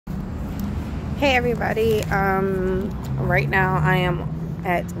Hey everybody, right now I am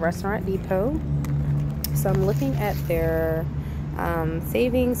at Restaurant Depot. So I'm looking at their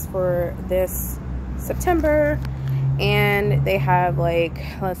savings for this September, and they have, like,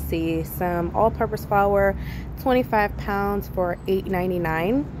 let's see, some all-purpose flour, 25 pounds for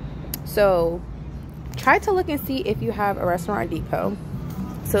 $8.99. So try to look and see if you have a Restaurant Depot.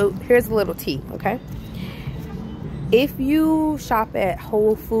 So here's a little tea, okay? If you shop at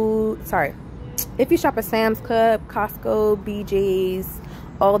if you shop at Sam's Club, Costco, BJ's,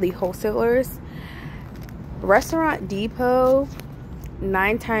 all the wholesalers, Restaurant Depot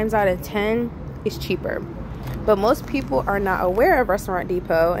 9 times out of 10 is cheaper. But most people are not aware of Restaurant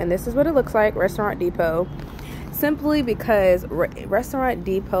Depot, and this is what it looks like, Restaurant Depot, simply because Restaurant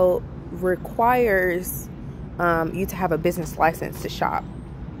Depot requires you to have a business license to shop.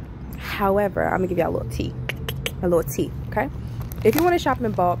 However, I'm gonna give you a little tea, okay? If you want to shop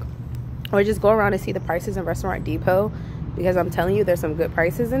in bulk, or just go around and see the prices in Restaurant Depot, because I'm telling you, there's some good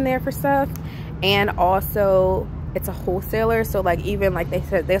prices in there for stuff. And also, it's a wholesaler, so like, even like they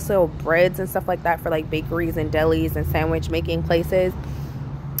said, they sell breads and stuff like that for like bakeries and delis and sandwich making places.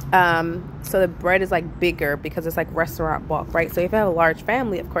 So the bread is like bigger because it's like restaurant bulk, right? So if you have a large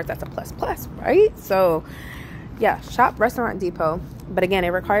family, of course that's a plus, right? So yeah, shop Restaurant Depot. But again, it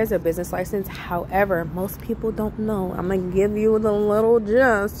requires a business license. However, most people don't know. I'm gonna give you the little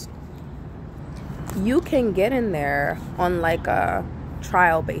gist. You can get in there on like a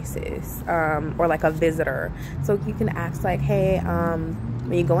trial basis, or like a visitor. So you can ask like, hey,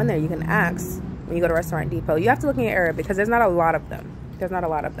 when you go in there, you can ask when you go to Restaurant Depot. You have to look in your area because there's not a lot of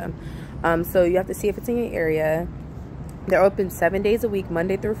them. So you have to see if it's in your area. They're open 7 days a week,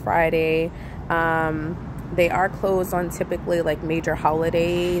 Monday through Friday. They are closed on typically like major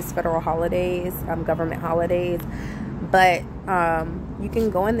holidays, federal holidays, government holidays. But you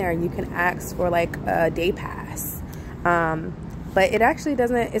can go in there and you can ask for like a day pass. But it actually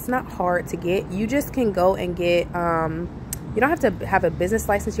doesn't, it's not hard to get. You just can go and get, you don't have to have a business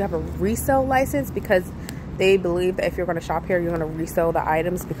license. You have a resale license, because they believe that if you're going to shop here, you're going to resell the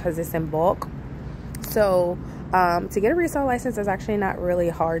items because it's in bulk. So to get a resale license is actually not really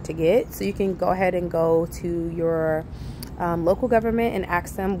hard to get. So you can go ahead and go to your local government and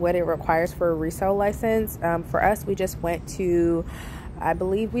ask them what it requires for a resale license. For us, we just went to, I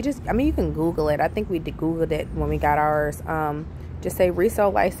believe you can Google it. I think we Googled it when we got ours. Just say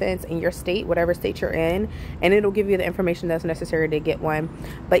resale license in your state, whatever state you're in, and it'll give you the information that's necessary to get one.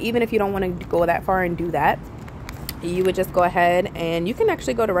 But even if you don't want to go that far and do that, you would just go ahead and you can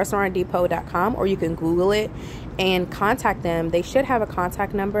actually go to restaurantdepot.com, or you can Google it and contact them. They should have a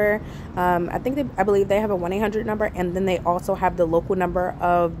contact number. I believe they have a 1-800 number, and then they also have the local number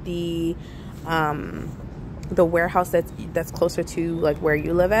of the warehouse that's closer to like where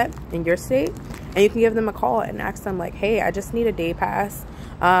you live at in your state, and you can give them a call and ask them like, hey, I just need a day pass.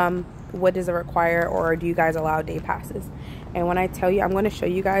 What does it require, or do you guys allow day passes? And when I tell you, I'm going to show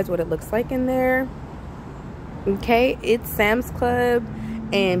you guys what it looks like in there. Okay, it's Sam's Club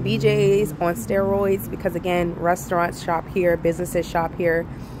and BJ's on steroids, because again, restaurants shop here, businesses shop here,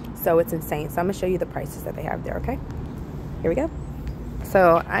 so it's insane. So I'm gonna show you the prices that they have there. Okay, here we go.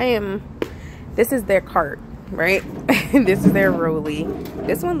 So this is their cart, right? This is their rollie.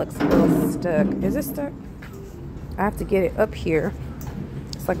 This one looks a little stuck. Is it stuck? I have to get it up here.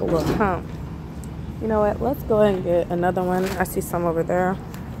 It's like a little hump. You know what, let's go ahead and get another one. I see some over there.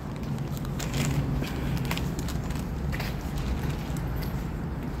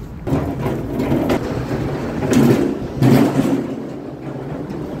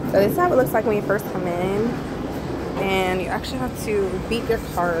 So this is how it looks like when you first come in, and you actually have to beat your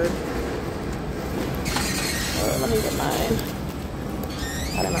card. Oh, let me get mine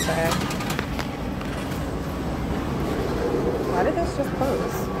out of my bag. Why did this just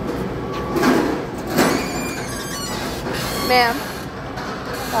close? Ma'am,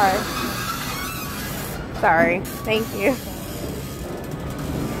 sorry, thank you.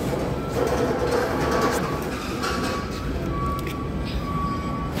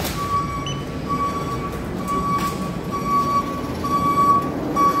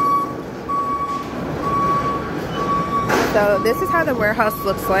 So this is how the warehouse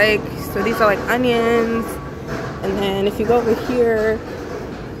looks like. So these are like onions, and then if you go over here,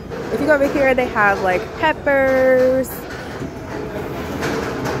 they have like peppers.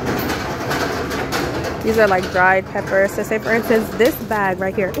 These are like dried peppers. So say for instance, this bag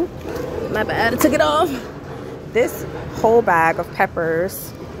right here. Ooh, my bad, I took it off. This whole bag of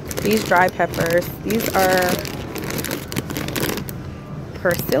peppers, these dried peppers, these are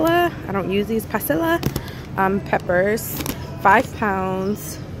persilla. I don't use these, persilla peppers, 5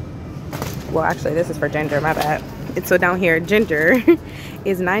 pounds. well, actually this is for ginger, my bad. It's so down here, ginger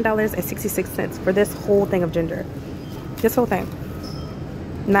is $9.66 for this whole thing of ginger. This whole thing,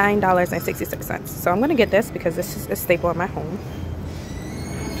 $9.66. So I'm gonna get this because this is a staple in my home.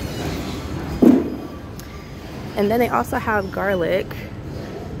 And then they also have garlic,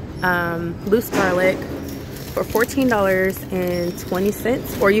 loose garlic, for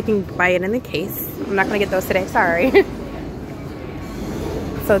 $14.20, or you can buy it in the case. I'm not gonna get those today, sorry.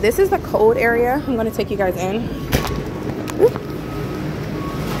 So this is the cold area. I'm gonna take you guys in. Ooh.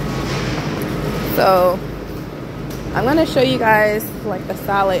 So I'm gonna show you guys like the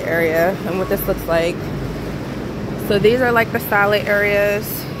salad area and what this looks like. So these are like the salad areas.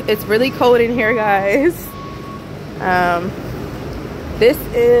 It's really cold in here, guys. This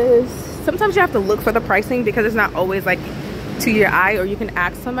is, sometimes you have to look for the pricing because it's not always like to your eye, or you can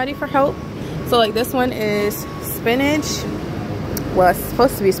ask somebody for help. So like this one is spinach. Well, it's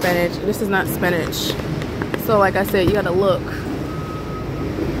supposed to be spinach. This is not spinach. So like I said, you gotta look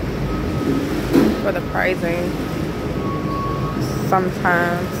for the pricing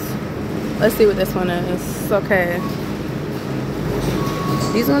sometimes. Let's see what this one is. Okay.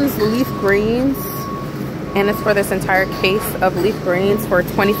 These ones leaf greens. And it's for this entire case of leaf greens for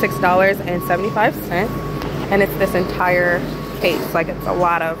 $26.75. And it's this entire case. Like, it's a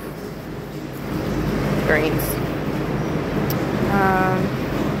lot of greens. I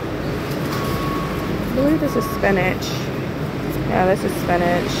believe this is spinach. Yeah, this is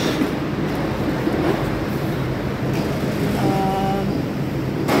spinach.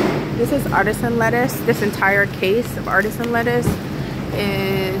 This is artisan lettuce. This entire case of artisan lettuce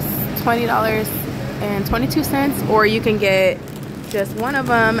is $20.22, or you can get just one of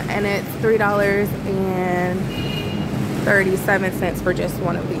them and it's $3.37 for just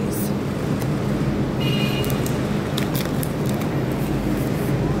one of these.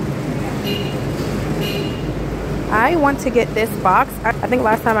 I want to get this box. I think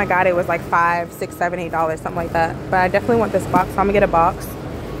last time I got it was like $5, $6, $7, $8, something like that. But I definitely want this box, so I'm gonna get a box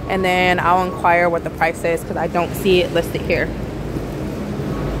and then I'll inquire what the price is because I don't see it listed here.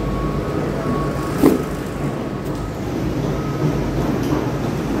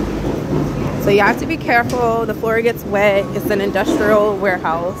 So you have to be careful. The floor gets wet. It's an industrial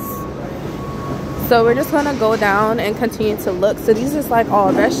warehouse. So we're just gonna go down and continue to look. So these is like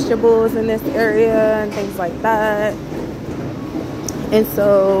all vegetables in this area and things like that. And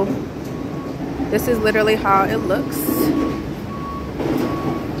so this is literally how it looks.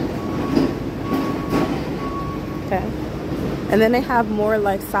 Okay. And then they have more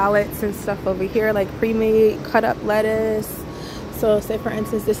like salads and stuff over here, like pre-made cut up lettuce. So say for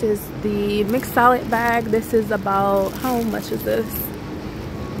instance, this is the mixed salad bag. This is about, how much is this?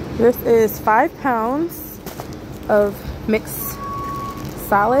 This is 5 pounds of mixed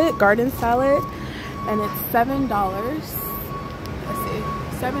salad, garden salad, and it's $7. Let's see,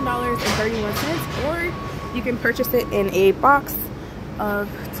 $7.31, or you can purchase it in a box of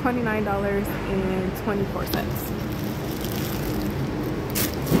 $29.24.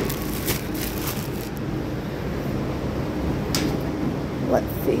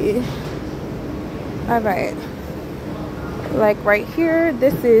 Let's see. All right, like right here,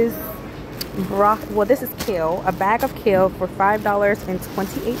 this is well, this is kale, a bag of kale for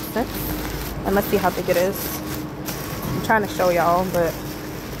 $5.28. And let's see how big it is. I'm trying to show y'all, but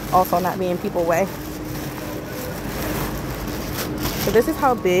also not being people way. So this is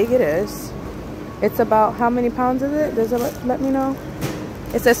how big it is. It's about, how many pounds is it? Does it let me know?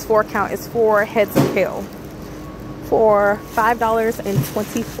 It says 4 count. It's 4 heads of kale for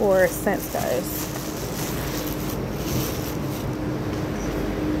 $5.24, guys.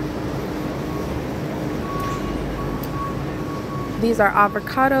 These are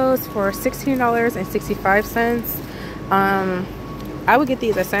avocados for $16.65. I would get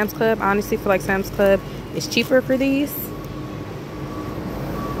these at Sam's Club. I honestly feel like Sam's Club is cheaper for these.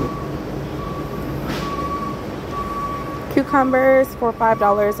 Cucumbers for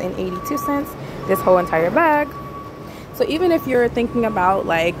 $5.82. This whole entire bag. So even if you're thinking about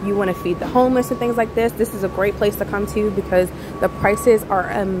like you want to feed the homeless and things like this, this is a great place to come to because the prices are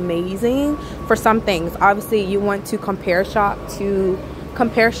amazing for some things. Obviously you want to compare shop to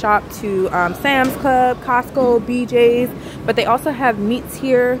Sam's Club, Costco, BJ's, but they also have meats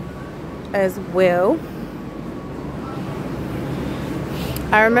here as well.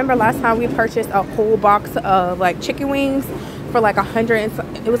 I remember last time we purchased a whole box of like chicken wings for like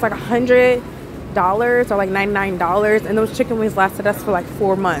 $100. It was like $100 or like $99, and those chicken wings lasted us for like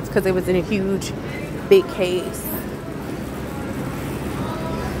 4 months because it was in a huge big case.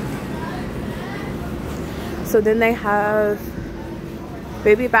 So then they have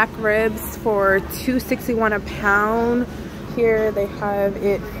Baby back ribs for $2.61 a pound. Here they have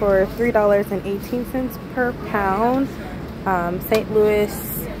it for $3.18 per pound. St.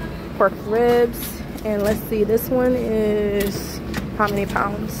 Louis pork ribs. And let's see, this one is how many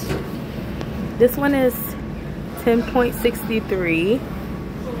pounds? This one is 10.63.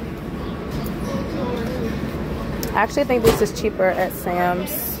 I actually think this is cheaper at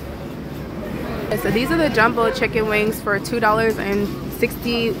Sam's. And so these are the jumbo chicken wings for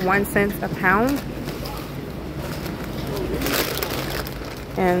 $2.61 a pound.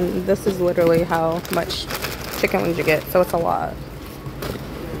 And this is literally how much chicken wings you get, so it's a lot.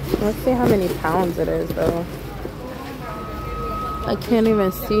 Let's see how many pounds it is though. I can't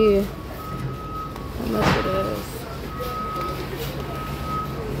even see how much it is.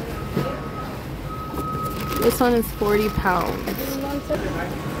 This one is 40 pounds.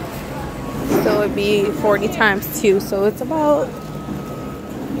 So it'd be 40 times 2, so it's about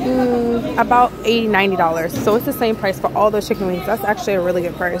 $80–$90. So it's the same price for all those chicken wings. That's actually a really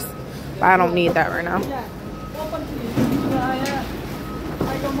good price, but I don't need that right now.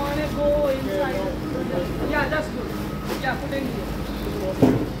 Yeah, that's good. Yeah, put in here.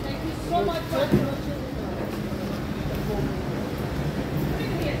 Thank you so much.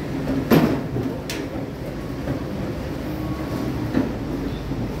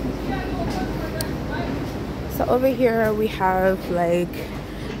 So over here we have like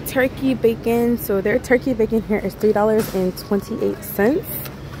turkey bacon. So their turkey bacon here is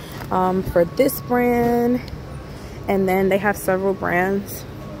 $3.28 for this brand, and then they have several brands.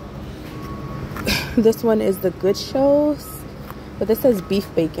 This one is the Good Shows, but this says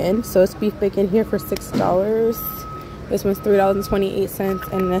beef bacon, so it's beef bacon here for $6. This one's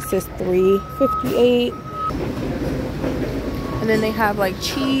 $3.28, and this is $3.58. And then they have like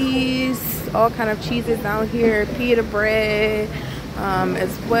cheese, all kind of cheeses down here, pita bread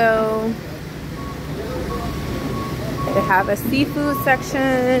as well. They have a seafood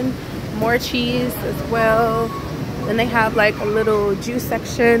section, more cheese as well. Then they have like a little juice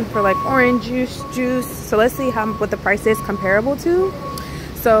section for like orange juice. So let's see what the price is comparable to.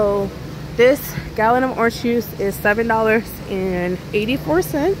 So this gallon of orange juice is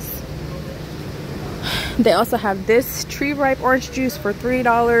 $7.84. They also have this tree ripe orange juice for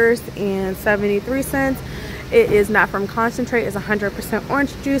 $3.73. It is not from concentrate, it's 100%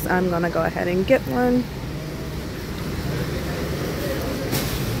 orange juice. I'm gonna go ahead and get one.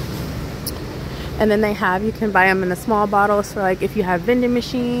 And then they have, you can buy them in the small bottles for like if you have vending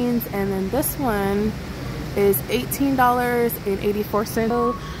machines. And then this one is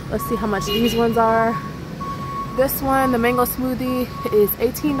 $18.84. Let's see how much these ones are. This one, the mango smoothie, is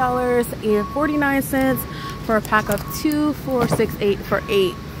 $18.49 for a pack of 2, 4, 6, 8 for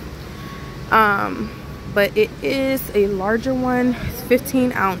 8. But it is a larger one. It's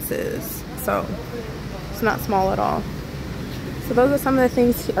 15 ounces, so it's not small at all. So those are some of the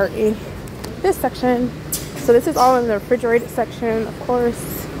things that are in this section. So this is all in the refrigerated section, of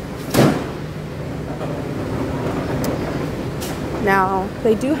course. Now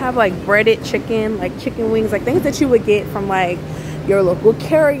they do have like breaded chicken, like chicken wings, like things that you would get from like your local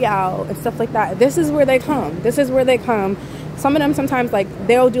carry out and stuff like that. This is where they come. This is where they come. Some of them sometimes like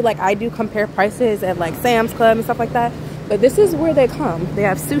they'll do like I do compare prices at like Sam's Club and stuff like that. But this is where they come. They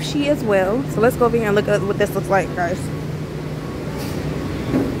have sushi as well. So let's go over here and look at what this looks like, guys.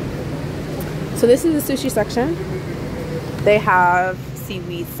 So this is the sushi section. They have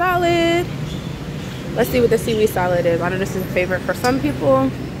seaweed salad. Let's see what the seaweed salad is. I know this is a favorite for some people.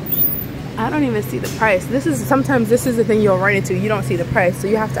 I don't even see the price. Sometimes this is the thing you'll run into. You don't see the price, so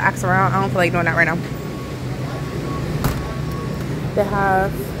you have to ask around. I don't feel like doing that right now. They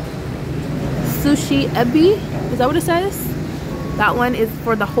have sushi ebi. Is that what it says? That one is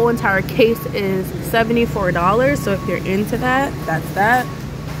for the whole entire case is $74. So if you're into that, that's that.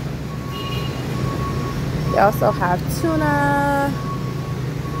 They also have tuna.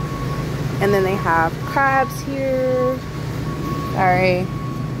 And then they have crabs here. Sorry.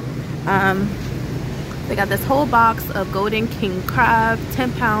 They got this whole box of Golden King crab,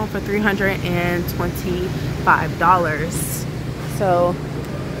 10 pound for $325. So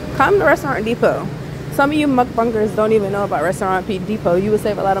come to Restaurant Depot. Some of you mukbangers don't even know about Restaurant Depot. You would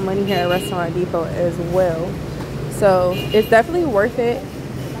save a lot of money here at Restaurant Depot as well. So it's definitely worth it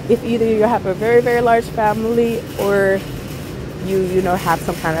if either you have a very, very large family, or you know, have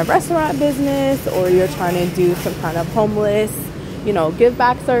some kind of restaurant business, or you're trying to do some kind of homeless, you know, give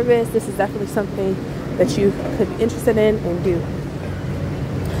back service. This is definitely something that you could be interested in and do.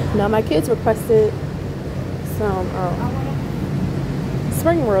 Now my kids requested some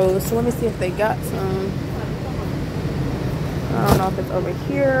spring rolls, so let me see if they got some. I don't know if it's over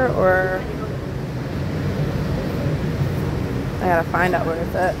here or I gotta find out where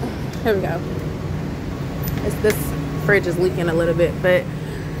it's at. Here we go. This fridge is leaking a little bit, but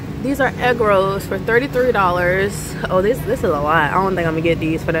these are egg rolls for $33. Oh, this is a lot. I don't think I'm gonna get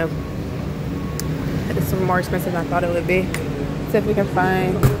these for them. This is more expensive than I thought it would be. See if we can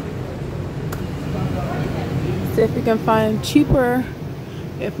find cheaper.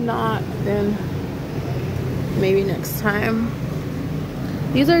 If not, then maybe next time.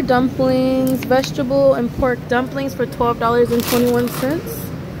 These are dumplings, vegetable and pork dumplings for $12.21.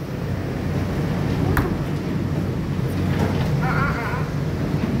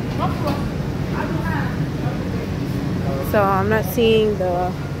 So I'm not seeing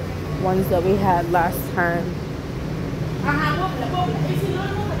the ones that we had last time.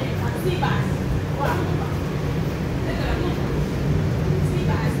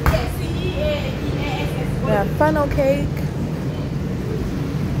 We have funnel cake,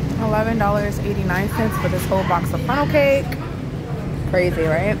 $11.89 for this whole box of funnel cake. Crazy,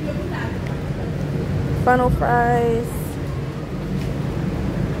 right? Funnel fries,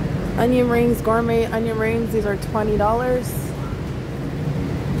 onion rings, gourmet onion rings. These are $20.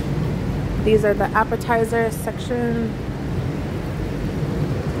 These are the appetizer section.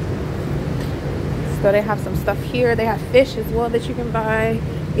 So they have some stuff here. They have fish as well that you can buy,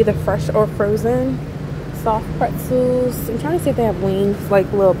 either fresh or frozen. Soft pretzels. I'm trying to see if they have wings,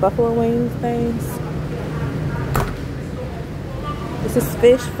 like little buffalo wings things. This is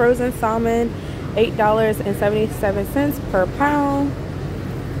fish, frozen salmon, $8.77 per pound.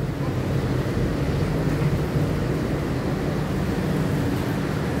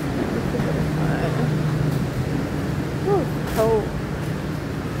 Ooh, cold.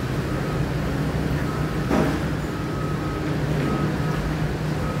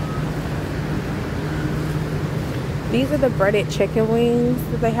 These are the breaded chicken wings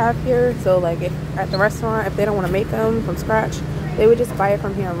that they have here. So like if at the restaurant, if they don't want to make them from scratch, they would just buy it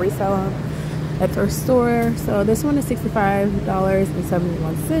from here and resell them at their store. So this one is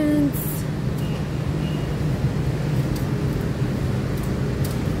 $65.71.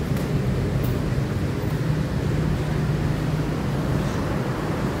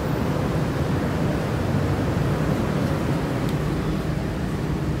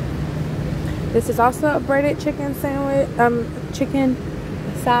 This is also a breaded chicken sandwich, chicken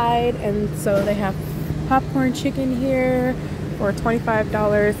side, and so they have popcorn chicken here for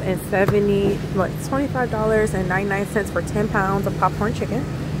 $25.99 for 10 pounds of popcorn chicken.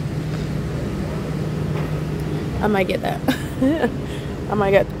 I might get that. I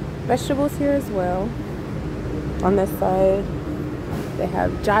might get vegetables here as well. On this side, they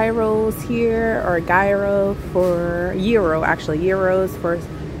have gyros here, or gyros for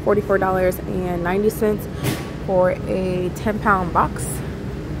 $44.90 for a 10-pound box.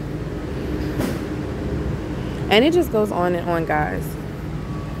 And it just goes on and on, guys.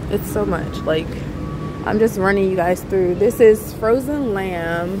 It's so much. Like, I'm just running you guys through. This is frozen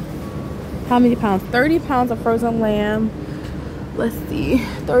lamb. How many pounds? 30 pounds of frozen lamb. Let's see.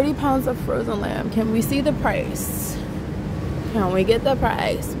 30 pounds of frozen lamb. Can we see the price? Can we get the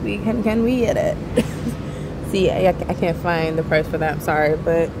price? Can we get it? See, I can't find the price for that. I'm sorry,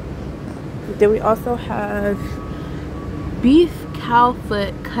 but then we also have beef cow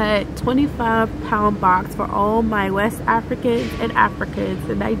foot cut 25-pound box for all my West Africans and Africans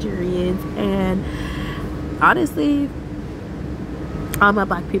and Nigerians, and honestly, all my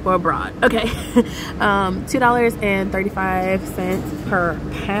black people abroad. Okay. $2.35 per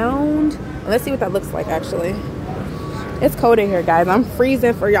pound. Let's see what that looks like. Actually, it's cold in here, guys. I'm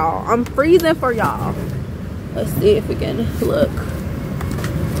freezing for y'all. Let's see if we can look.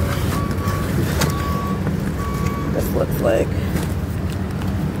 This looks like.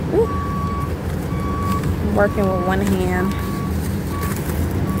 Ooh. I'm working with one hand.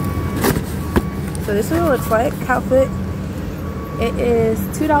 So this is what it looks like. Cow foot. It is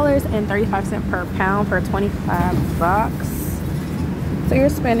 $2.35 per pound for 25 bucks. So you're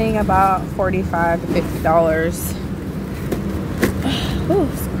spending about $45 to $50. Oh,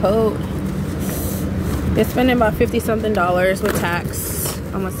 it's cold. They're spending about $50-something with tax,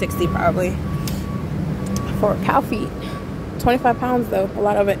 almost 60 probably, for cow feet. 25 pounds though, a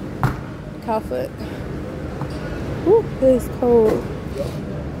lot of it. Cow foot. Ooh, it is cold.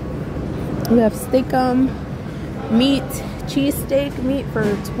 We have steakum meat, cheesesteak meat for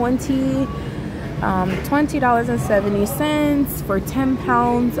 $20.70 for 10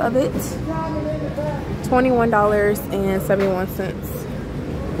 pounds of it. $21.71.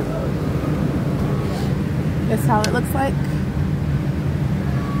 That's how it looks like.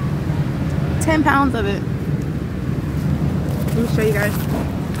 10 pounds of it. Let me show you guys.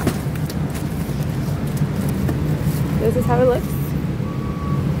 This is how it looks.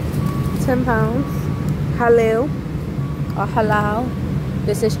 10 pounds. Halal or halal.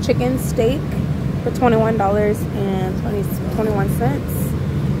 This is chicken steak for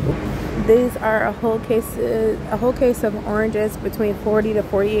 $21.21. These are a whole case of oranges between 40 to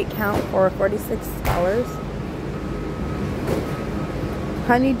 48 count for $46.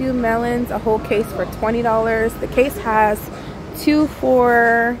 Honeydew melons, a whole case for $20. The case has 2,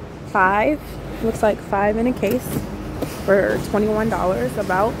 4, 5. Looks like 5 in a case for $21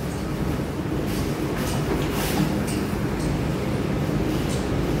 about.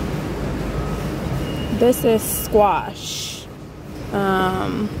 This is squash.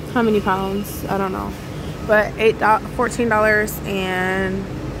 How many pounds? I don't know. But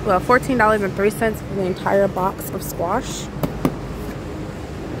 $14.03 for the entire box of squash.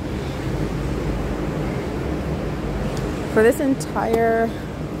 For this entire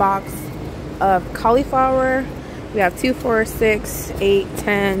box of cauliflower, we have 2, 4, 6, 8,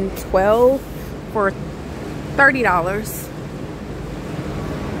 10, 12 for $30.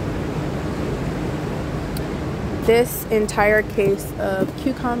 This entire case of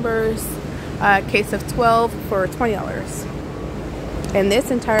cucumbers, case of 12 for $20. And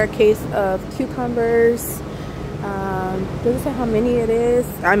this entire case of cucumbers, does it say how many it is?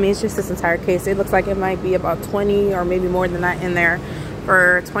 I mean, it's just this entire case. It looks like it might be about 20 or maybe more than that in there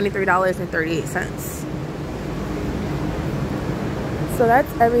for $23.38. So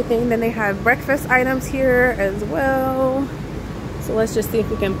that's everything. Then they have breakfast items here as well. So let's just see if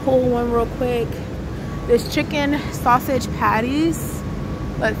we can pull one real quick. This chicken sausage patties,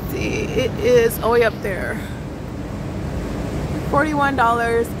 let's see, it is all the way up there.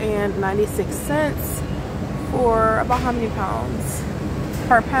 $41.96 for about how many pounds?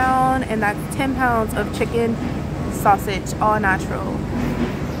 Per pound, and that's 10 pounds of chicken sausage, all natural.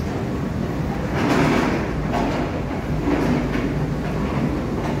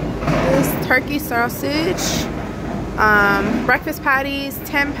 This turkey sausage, breakfast patties,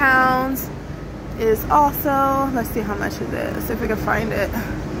 10 pounds. Is also, let's see how much it is, if we can find it.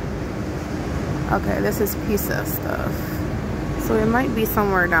 Okay, this is pizza stuff, so it might be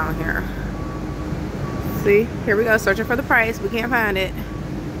somewhere down here. See, here we go, searching for the price. We can't find it.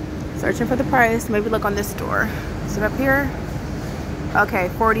 Searching for the price. Maybe look on this store. Is it up here? Okay,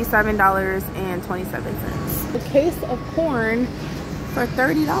 $47.27. A case of corn for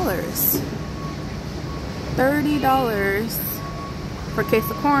 $30. $30 for a case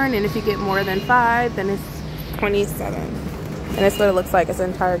of corn, and if you get more than 5, then it's $27. And that's what it looks like. It's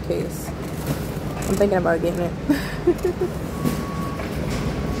an entire case. I'm thinking about getting it.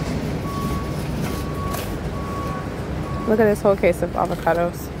 Look at this whole case of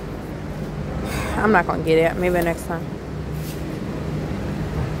avocados. I'm not gonna get it. Maybe next time.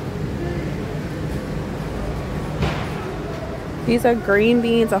 These are green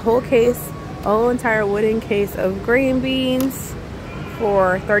beans, a whole case, a whole entire wooden case of green beans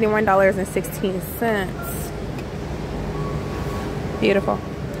for $31.16. Beautiful.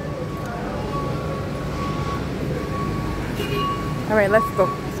 All right, let's go.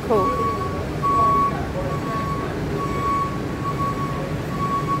 It's cool.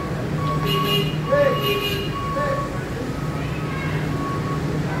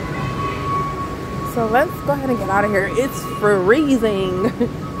 So let's go ahead and get out of here. It's freezing.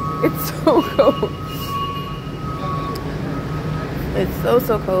 It's so cold. It's so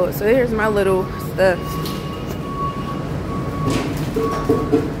cold. So here's my little stuff.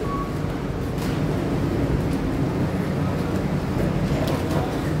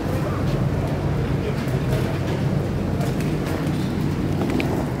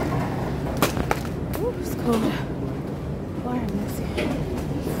 Ooh, it's cold. Why am I messy?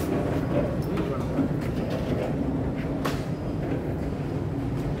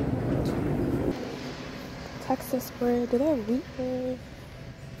 Texas bread. Do they have wheat bread?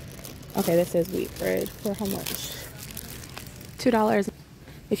 Okay, this is wheat bread. For how much? $2.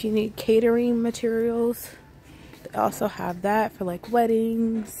 If you need catering materials, they also have that for like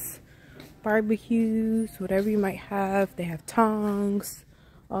weddings, barbecues, whatever you might have. They have tongs,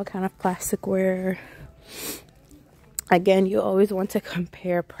 all kind of plasticware. Again, you always want to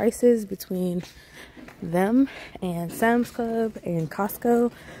compare prices between them and Sam's Club and Costco.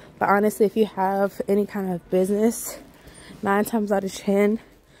 But honestly, if you have any kind of business, 9 times out of 10,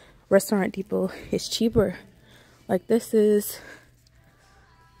 Restaurant Depot is cheaper. Like this is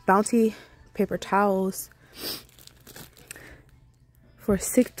Bounty paper towels for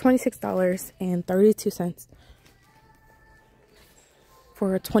 $26.32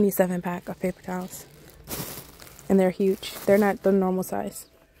 for a 27 pack of paper towels. And they're huge. They're not the normal size.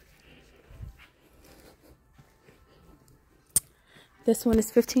 This one is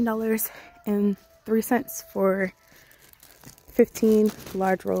 $15.03 for 15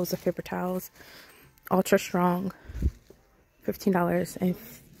 large rolls of paper towels. Ultra strong. $15 and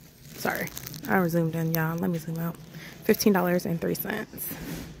sorry, I zoomed in, y'all. Let me zoom out. $15.03.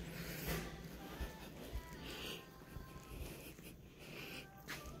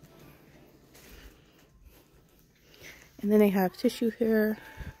 And then they have tissue here.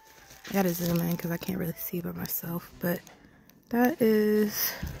 I gotta zoom in because I can't really see by myself, but that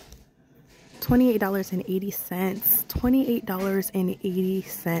is $28.80.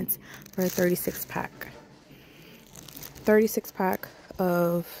 $28.80 for a 36 pack. 36 pack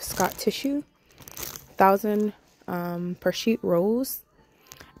of Scott tissue. 1,000 per sheet rolls.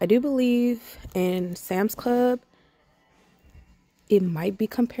 I do believe in Sam's Club it might be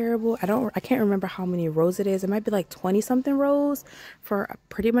comparable. I can't remember how many rows it is. It might be like 20 something rows for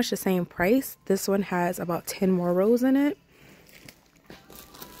pretty much the same price. This one has about 10 more rows in it.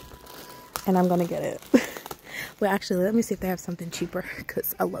 And I'm gonna get it. Well, actually, let me see if they have something cheaper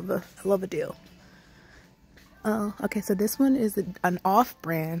because I love a deal. Oh, okay. So this one is an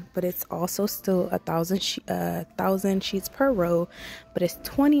off-brand, but it's also still 1,000 sheets per row, but it's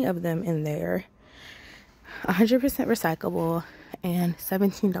 20 of them in there. 100% recyclable and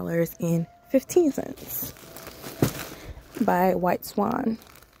 $17.15 by White Swan.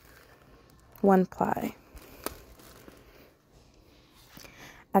 1 ply.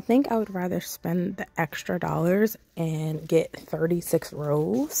 I think I would rather spend the extra dollars and get 36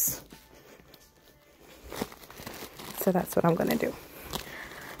 rows. So that's what I'm gonna do.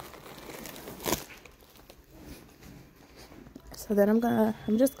 So then I'm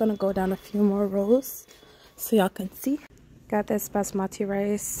just gonna go down a few more rows so y'all can see. Got this basmati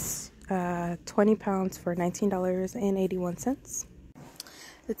rice, 20 pounds for $19.81.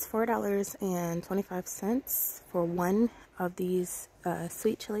 It's $4.25 for one of these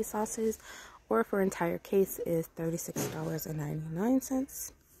sweet chili sauces, or for entire case is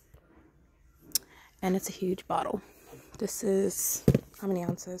 $36.99. And it's a huge bottle. This is, how many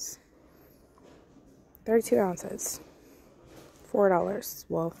ounces? 32 ounces. $4.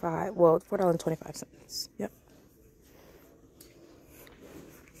 Well, $4.25. Yep.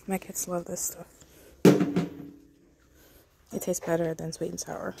 My kids love this stuff. It tastes better than sweet and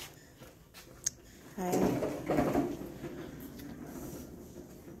sour.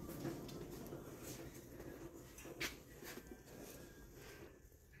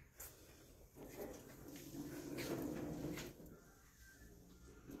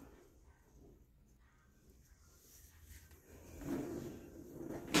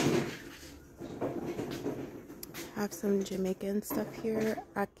 Have some Jamaican stuff here.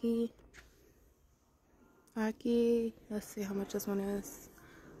 Aki. Let's see how much this one is.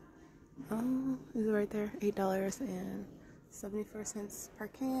 Oh, is it right there? $8.74 per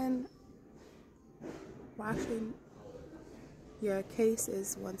can. Well, actually, yeah, case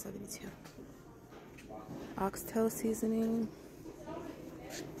is $1.72. Oxtail seasoning.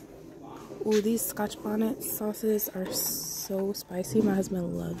 Ooh, these Scotch bonnet sauces are so spicy. My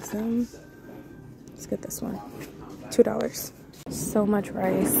husband loves them. Let's get this one. $2. So much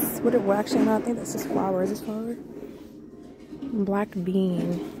rice. Well, actually, no, I think this is flour. Is this flour? Black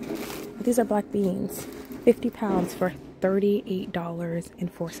bean. These are black beans. 50 pounds for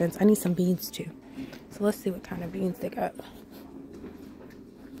 $38.04. I need some beans too. So let's see what kind of beans they got.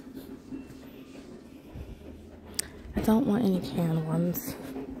 I don't want any canned ones.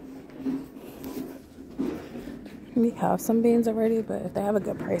 We have some beans already, but if they have a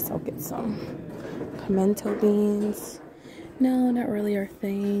good price, I'll get some. Pimento beans. No, not really our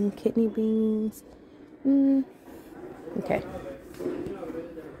thing. Kidney beans. Okay.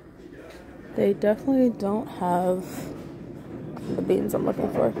 They definitely don't have the beans I'm looking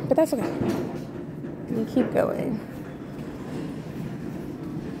for, but that's okay. We keep going.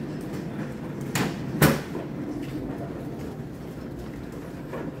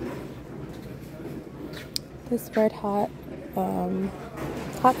 This red hot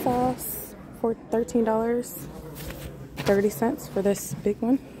hot sauce for $13.30 for this big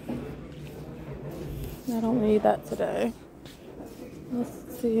one. I don't need that today.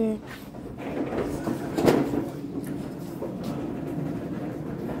 Let's see.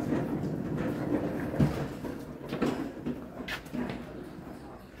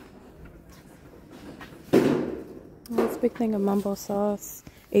 This big thing of mumbo sauce,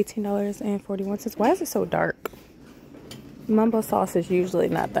 $18.41. Why is it so dark? Mumbo sauce is usually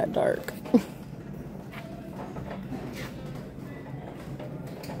not that dark.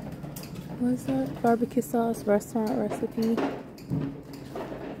 What is that? Barbecue sauce, restaurant recipe.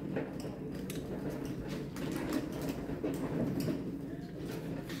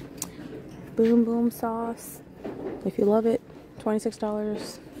 Boom Boom sauce. If you love it,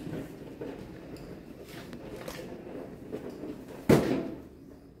 $26.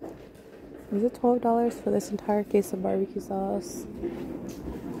 Is it $12 for this entire case of barbecue sauce?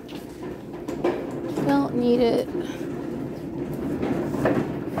 Don't need it.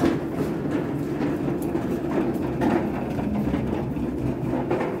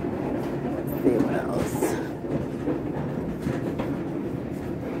 Let's see what else.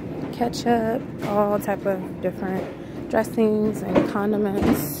 Ketchup, all type of different dressings and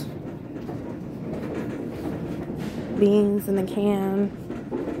condiments. Beans in the can.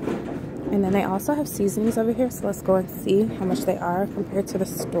 And then they also have seasonings over here, so let's go and see how much they are compared to the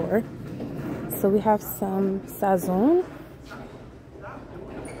store. So we have some Sazon.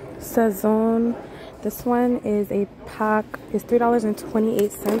 Sazon. This one is a pack, is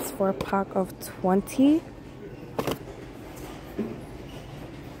 $3.28 for a pack of 20.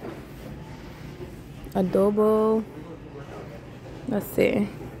 Adobo. Let's see.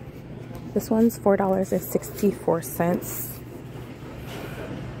 This one's $4.64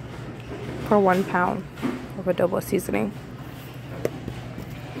 for 1 pound of adobo seasoning.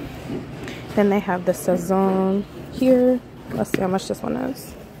 Then they have the Sazon here. Let's see how much this one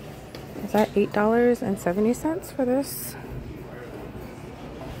is. Is that $8.70 for this?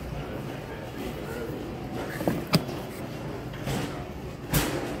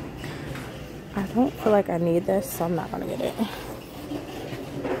 I don't feel like I need this, so I'm not gonna get it.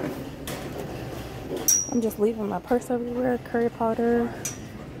 I'm just leaving my purse everywhere. Curry powder,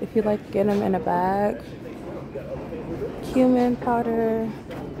 if you like, get them in a bag. Cumin powder.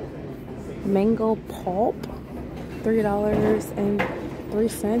 Mango pulp,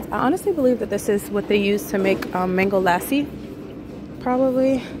 $3.03. I honestly believe that this is what they use to make mango lassi,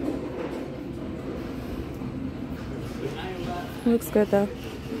 probably. Looks good though.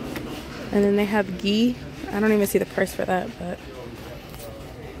 And then they have ghee. I don't even see the price for that, but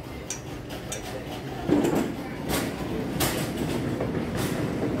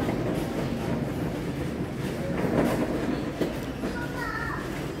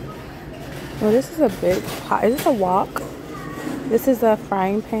well, this is a big pot. Is this a wok? This is a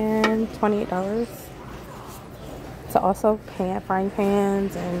frying pan, $28. So also frying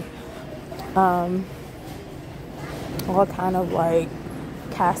pans and all kind of like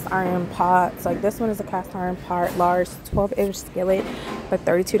cast iron pots. Like this one is a cast iron pot, large 12-inch skillet for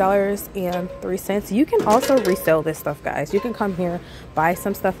 $32.03. You can also resell this stuff, guys. You can come here, buy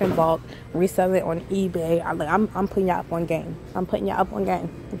some stuff in bulk, resell it on eBay. I'm putting y'all up on game. I'm putting y'all up on game,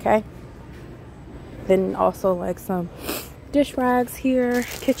 okay? Then also like some dish rags here,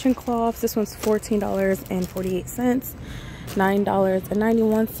 kitchen cloths. This one's $14.48,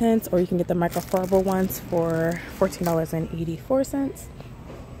 $9.91, or you can get the microfiber ones for $14.84.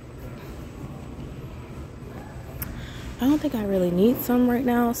 I don't think I really need some right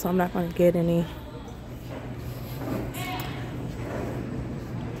now, so I'm not going to get any.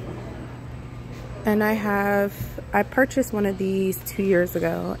 And I purchased one of these 2 years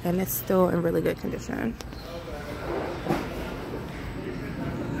ago, and it's still in really good condition.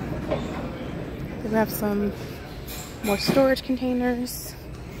 We have some more storage containers.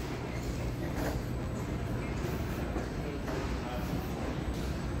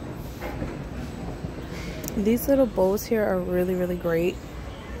 These little bowls here are really, really great.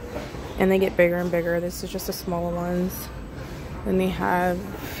 And they get bigger and bigger. This is just the smaller ones. Then they have,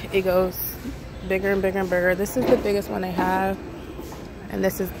 it goes bigger and bigger and bigger. This is the biggest one they have. And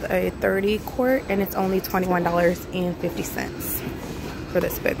this is a 30 quart, and it's only $21.50 for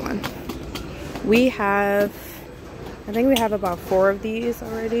this big one. We have, I think we have about 4 of these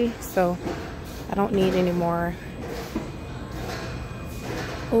already, so I don't need any more.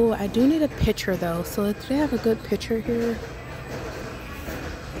 Oh, I do need a pitcher though. So do they have a good pitcher here?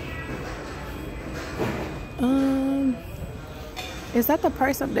 Is that the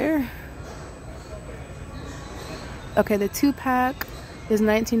price up there? Okay, the 2-pack is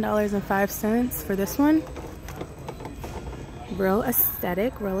 $19.05 for this one. Real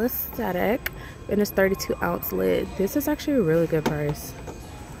aesthetic, and it's 32-ounce lid. This is actually a really good price.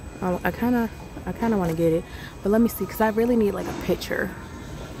 I kind of want to get it, but let me see, because I really need like a pitcher.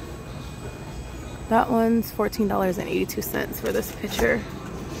 That one's $14.82 for this pitcher.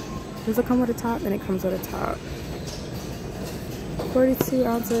 Does it come with a top? And it comes with a top. 42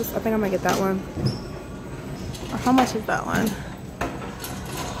 ounces. I think I'm gonna get that one. Or how much is that one?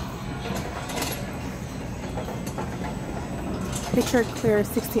 Picture clear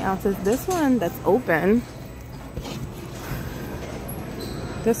 60 ounces. This one that's open.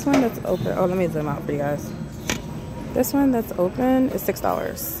 This one that's open. Oh, let me zoom out for you guys. This one that's open is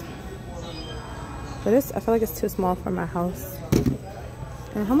 $6. But this, I feel like it's too small for my house.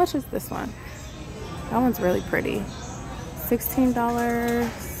 And how much is this one? That one's really pretty. $16.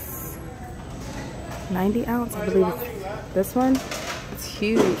 90 ounce, I believe. This one, it's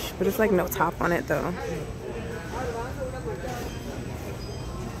huge, but it's like no top on it though.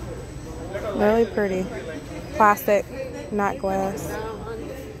 Really pretty. Plastic, not glass.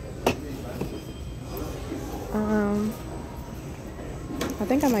 I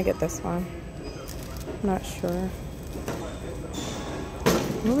think I might get this one. I'm not sure.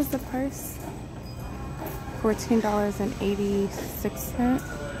 What was the price? $14.86.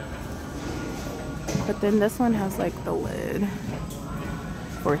 But then this one has like the lid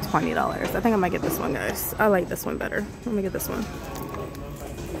for $20. I think I might get this one, guys. I like this one better. Let me get this one.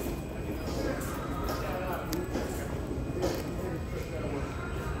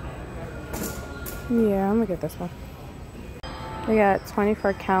 Yeah, I'm gonna get this one. We got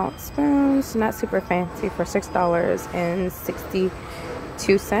 24 count spoons, not super fancy, for $6.62.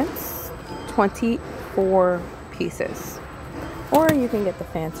 24 pieces. Or you can get the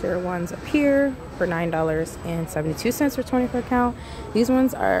fancier ones up here for $9.72 for 24 count. These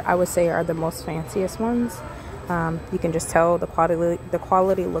ones are, I would say, are the most fanciest ones. You can just tell the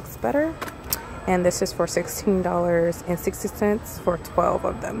quality looks better. And this is for $16.60 for 12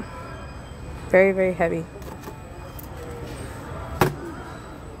 of them. Very, very heavy.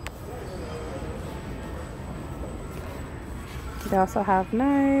 They also have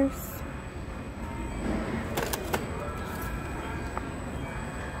knives.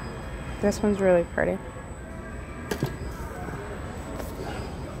 This one's really pretty.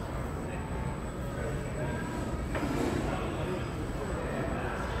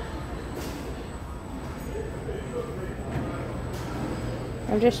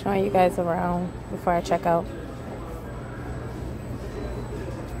 I'm just showing you guys around before I check out.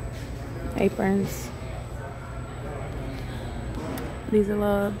 Aprons. These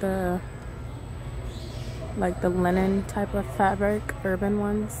are the like the linen type of fabric, urban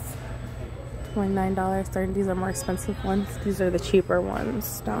ones. $29.30. These are more expensive ones. These are the cheaper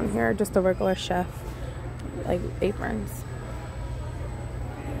ones down here, just the regular chef like aprons.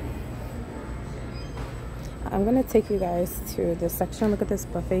 I'm gonna take you guys to this section. Look at this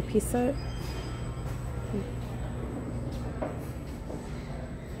buffet piece set.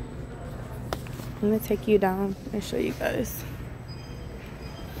 I'm gonna take you down and show you guys.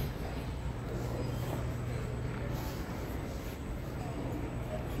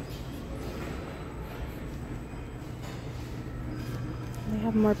 They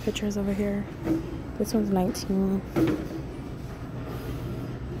have more pictures over here. This one's 19.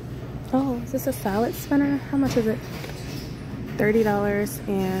 Oh, is this a salad spinner? How much is it?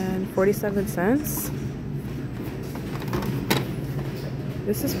 $30.47.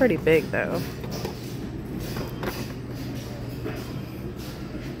 This is pretty big though.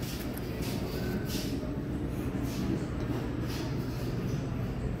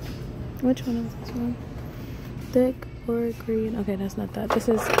 Which one is this one? Thick or green? Okay, that's not that. This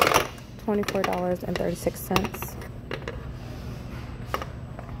is $24.36.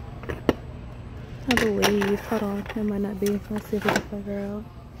 I believe. Hold on. It might not be. Let's see if we can figure out.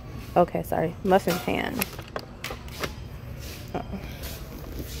 Okay, sorry. Muffin pan.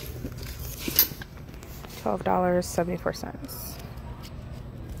 $12.74.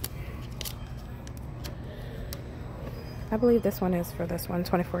 I believe this one is for this one,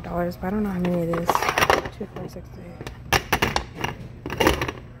 $24, but I don't know how many it is. 2, 4, 6, 8.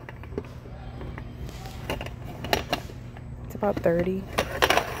 It's about 30,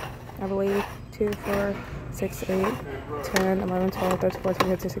 I believe. 2, 4, 6, 8, 10, 11, 12, 13, 14,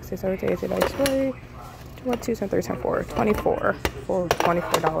 15, 16, 17, 18, 19, 20, 21, 22, 23, 24, 24 for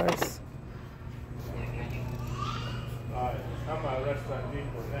 $24. I'm a restaurant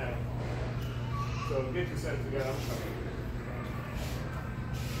people now. So get yourself together. I'm coming.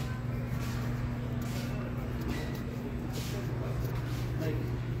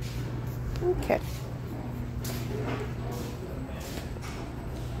 Okay.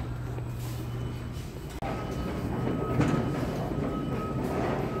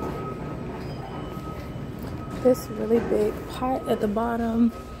 This really big pot at the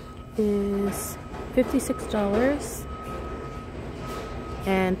bottom is $56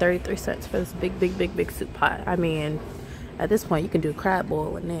 and 33 cents for this big soup pot. I mean, at this point you can do a crab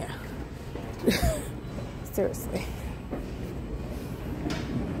boil in there. Seriously.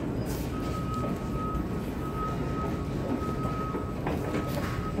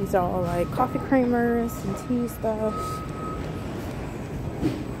 These are all like coffee creamers and tea stuff.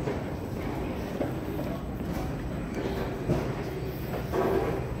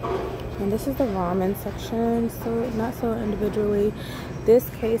 And this is the ramen section, so not so individually. This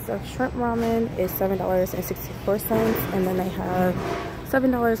case of shrimp ramen is $7.64, and then they have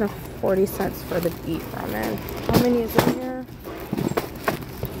 $7.40 for the beef ramen. How many is in here?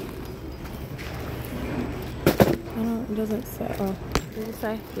 It doesn't say. Oh, did it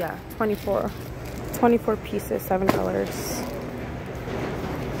say? Yeah, 24. 24 pieces, $7.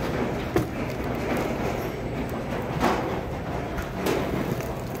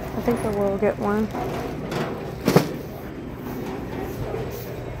 I think I will get one.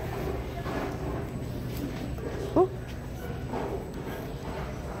 Ooh.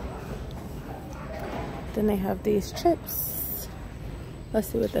 Then they have these chips. Let's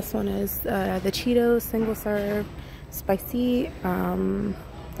see what this one is. The Cheetos single serve spicy,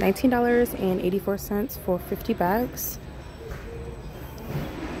 $19.84 for 50 bags.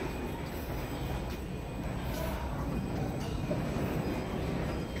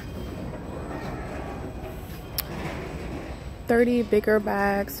 $30 bigger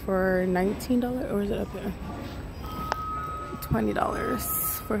bags for $19, or is it up here?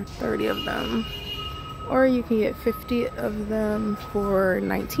 $20 for 30 of them. Or you can get 50 of them for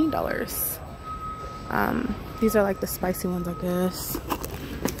 $19. These are like the spicy ones, I guess.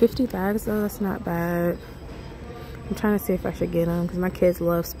 50 bags though, that's not bad. I'm trying to see if I should get them because my kids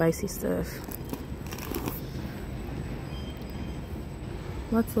love spicy stuff.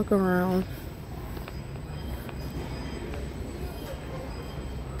 Let's look around.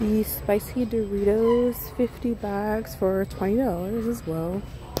 These spicy Doritos, 50 bags for $20 as well.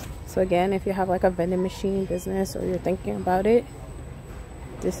 So again, if you have like a vending machine business or you're thinking about it,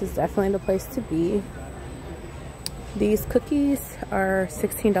 this is definitely the place to be. These cookies are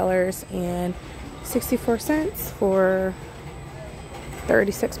 $16.64 for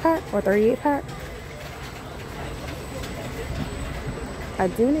 36 pack or 38 pack. I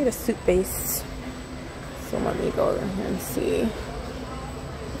do need a soup base, so let me go over here and see.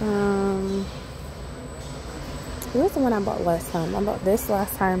 It was the one I bought last time. I bought this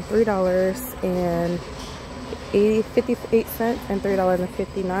last time, $3.58 and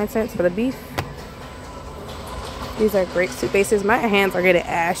 $3.59 for the beef. These are great soup bases. My hands are getting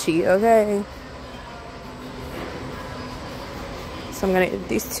ashy, okay? So I'm gonna eat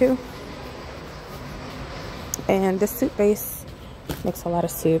these two. And this soup base makes a lot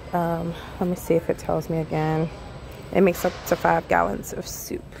of soup. Let me see if it tells me again. It makes up to 5 gallons of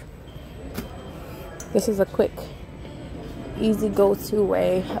soup. This is a quick, easy go-to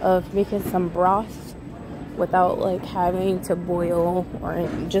way of making some broth without like having to boil or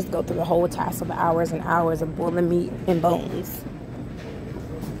just go through the whole task of hours and hours of boiling meat and bones.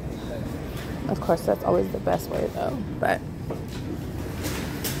 Of course, that's always the best way though, but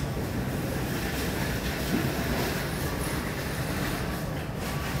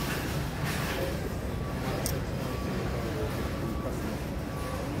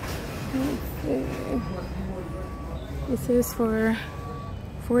this is for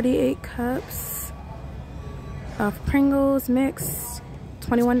 48 cups of Pringles mixed,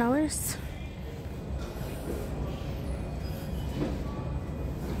 $21.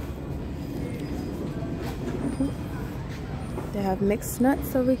 They have mixed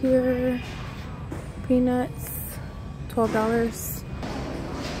nuts over here, peanuts, $12.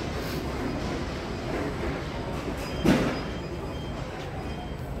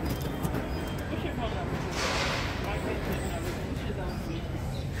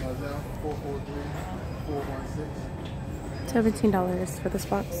 $17 for this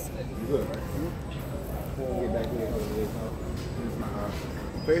box.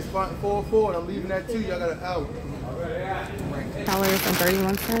 Face spot 404, and I'm leaving that too. Y'all got an out.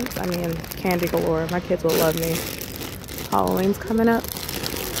 $1.31. I mean, candy galore. My kids will love me. Halloween's coming up.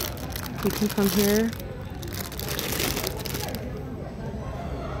 You can come here.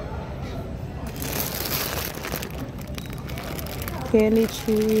 Candy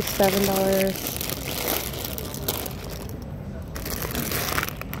cheese, $7.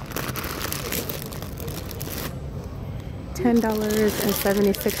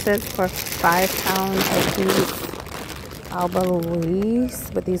 $10.76 for 5 pounds of these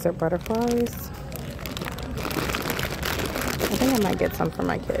Aldi, but these are butterflies. I think I might get some for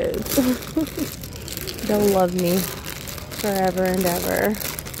my kids. They'll love me forever and ever.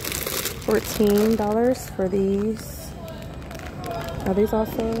 $14 for these. Are these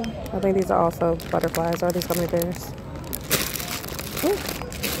also? I think these are also butterflies. Are these gummy bears? Ooh.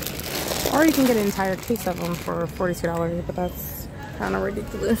 Or you can get an entire case of them for $42, but that's Kind of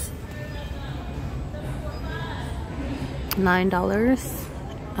ridiculous.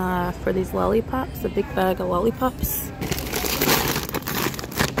 $9 for these lollipops, a big bag of lollipops.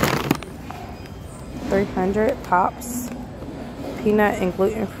 300 pops, peanut and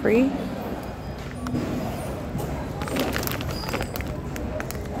gluten free.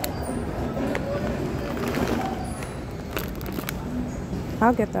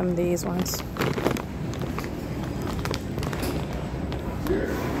 I'll get them these ones.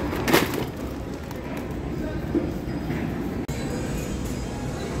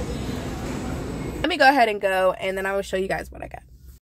 Let me go ahead and go, and then I will show you guys what I got.